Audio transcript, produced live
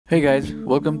Hey guys,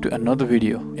 welcome to another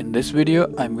video. In this video,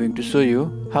 I'm going to show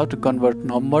you how to convert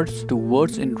numbers to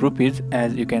words in rupees,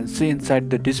 as you can see inside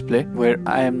the display, where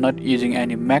I am not using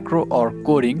any macro or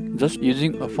coding, just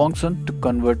using a function to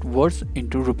convert words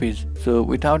into rupees. So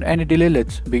without any delay,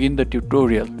 let's begin the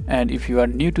tutorial. And if you are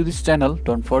new to this channel,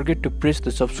 don't forget to press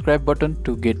the subscribe button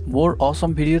to get more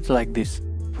awesome videos like this.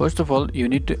 First of all, you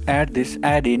need to add this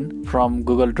add-in from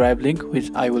Google Drive link, which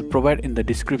I will provide in the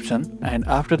description. And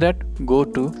after that, go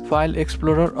to File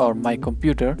Explorer or My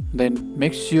Computer. Then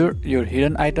make sure your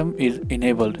hidden item is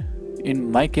enabled.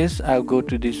 In my case, I'll go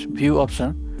to this View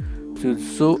option,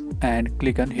 choose Show and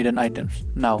click on Hidden Items.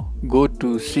 Now go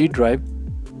to C Drive,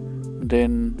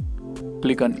 then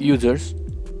click on Users.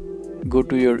 Go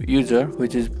to your user,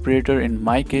 which is Predator in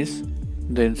my case.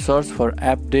 Then search for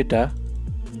App Data.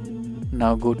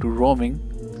 Now go to Roaming,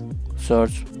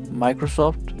 search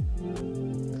Microsoft,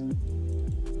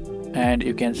 and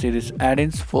you can see this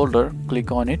add-ins folder. Click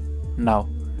on it. Now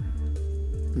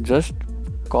just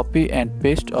copy and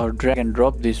paste or drag and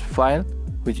drop this file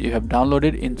which you have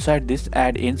downloaded inside this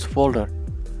add-ins folder.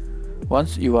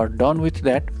 Once you are done with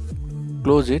that,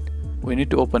 close it. We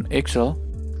need to open Excel.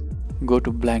 Go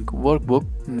to blank workbook.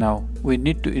 Now we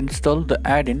need to install the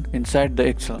add-in inside the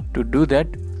Excel. To do that,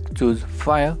 choose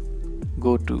File,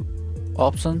 go to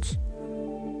Options,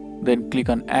 then click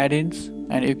on Add-ins,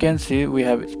 and you can see we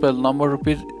have spell number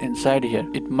rupees inside here.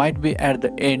 It might be at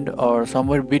the end or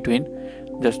somewhere between.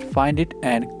 Just find it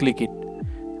and click it.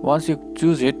 Once you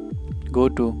choose it, go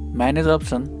to Manage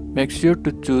option, make sure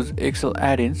to choose Excel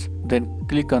Add-ins, then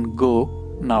click on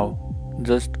Go. Now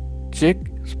just check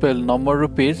spell number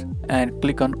rupees and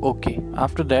click on OK.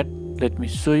 After that, let me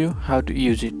show you how to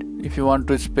use it. If you want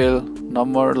to spell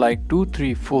number like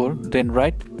 234, then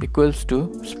write equals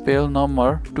to spell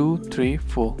number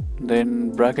 234,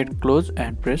 then bracket close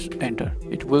and press enter.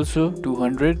 It will show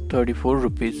 234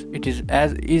 rupees. It is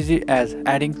as easy as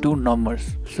adding two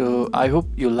numbers. So I hope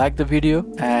you like the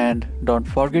video, and don't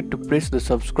forget to press the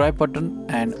subscribe button,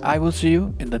 and I will see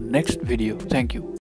you in the next video. Thank you.